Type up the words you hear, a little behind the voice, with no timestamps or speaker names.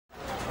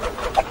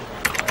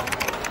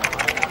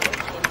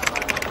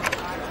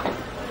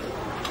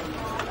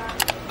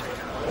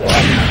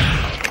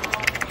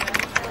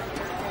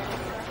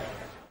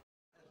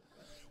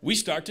We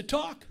start to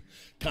talk.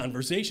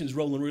 Conversation's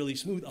rolling really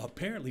smooth.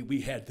 Apparently,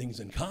 we had things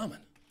in common.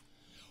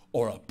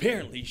 Or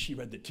apparently, she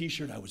read the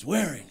t-shirt I was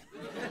wearing.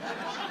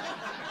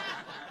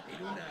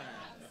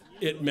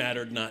 It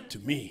mattered not to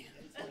me.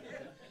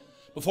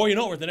 Before you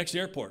know it, we're at the next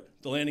airport,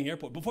 the landing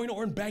airport. Before you know it,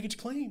 we're in baggage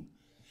claim.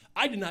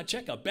 I did not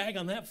check a bag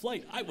on that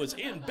flight. I was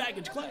in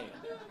baggage claim.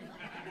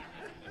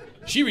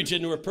 She reached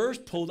into her purse,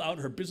 pulled out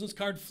her business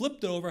card,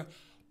 flipped it over,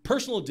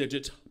 personal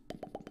digits.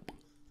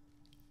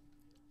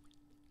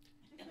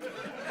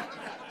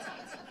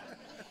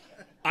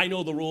 I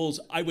know the rules.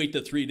 I wait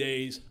the 3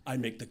 days. I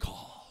make the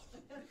call.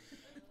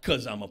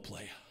 Because I'm a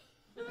player.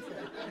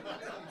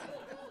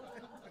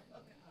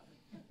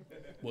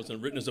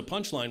 Wasn't written as a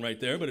punchline right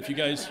there, but if you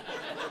guys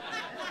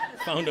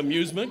found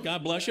amusement,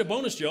 God bless you.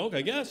 Bonus joke,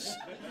 I guess.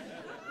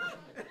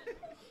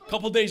 A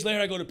couple days later,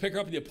 I go to pick her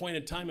up at the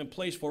appointed time and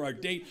place for our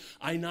date.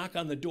 I knock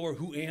on the door.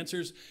 Who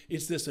answers?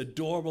 It's this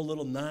adorable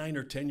little 9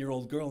 or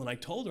 10-year-old girl. And I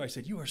told her, I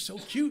said, "You are so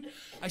cute."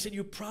 I said,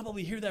 "You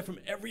probably hear that from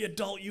every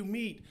adult you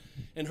meet."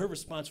 And her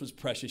response was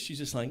precious. She's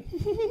just like,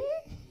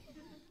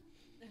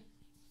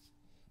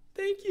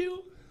 "Thank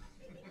you."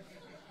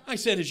 I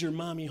said, "Is your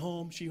mommy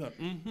home?" She went,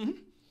 "Mm-hmm.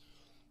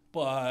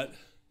 But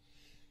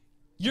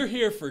you're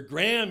here for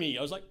Grammy."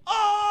 I was like,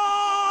 "Oh!"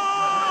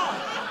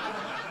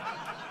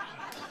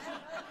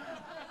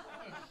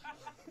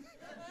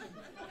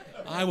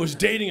 I was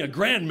dating a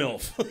grand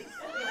MILF.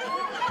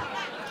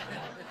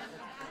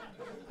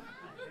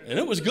 And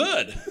it was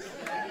good.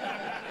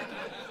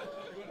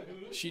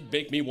 She'd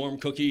bake me warm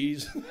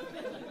cookies.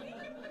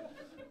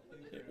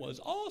 It was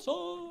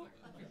awesome.